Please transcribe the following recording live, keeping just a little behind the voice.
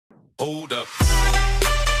Hold up.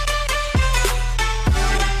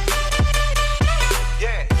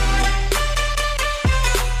 Yeah.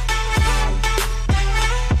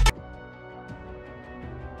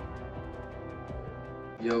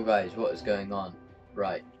 Yo guys, what is going on?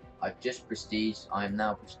 Right, I've just prestige. I am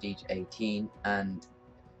now prestige 18 and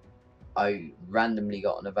I randomly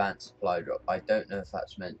got an advanced supply drop. I don't know if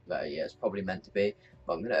that's meant, but yeah, it's probably meant to be.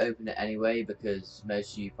 But I'm going to open it anyway because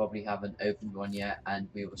most of you probably haven't opened one yet, and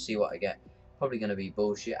we will see what I get. Probably going to be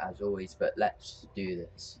bullshit as always, but let's do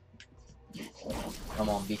this. Come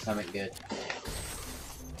on, be something good.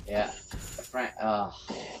 Yeah,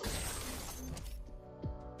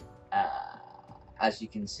 as you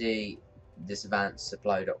can see, this advanced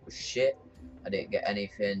supply drop was shit. I didn't get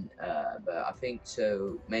anything, but I think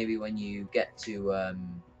so. Maybe when you get to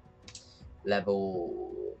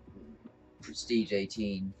level prestige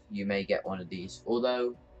 18, you may get one of these.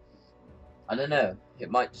 Although I don't know, it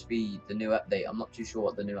might just be the new update. I'm not too sure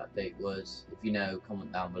what the new update was. If you know,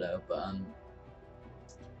 comment down below. But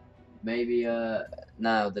maybe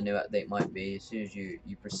now the new update might be as soon as you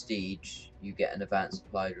prestige, you get an advanced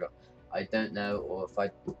supply drop. I don't know, or if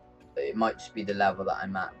it might just be the level that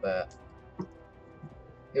I'm at, but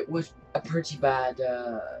it was a pretty bad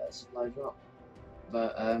supply drop.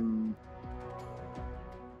 But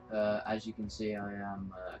as you can see, I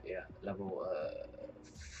am level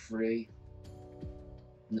 3.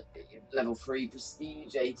 Level 3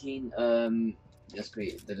 prestige 18. Let's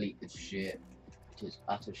delete this shit. It is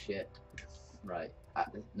utter shit. Right.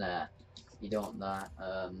 Nah. You don't want that.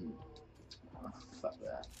 Oh, fuck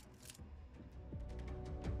that.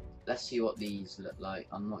 Let's see what these look like.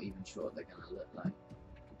 I'm not even sure what they're gonna look like.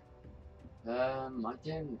 I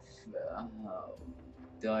don't.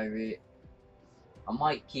 Diary. I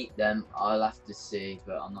might keep them. I'll have to see,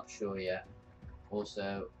 but I'm not sure yet.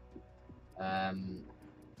 Also, I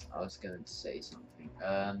was going to say something.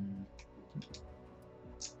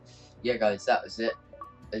 Yeah, guys, that was it.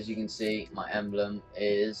 As you can see, my emblem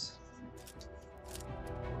is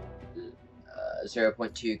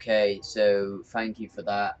 0.2k. So thank you for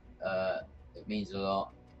that. It means a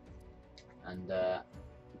lot, and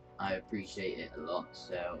I appreciate it a lot.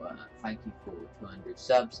 So thank you for 200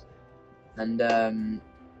 subs, and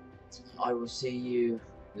I will see you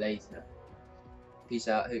later. Peace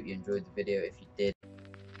out. Hope you enjoyed the video. If you did,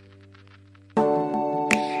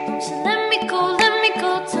 so let me go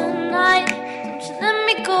tonight. Don't you let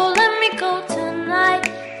me go tonight.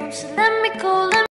 Don't you let me go.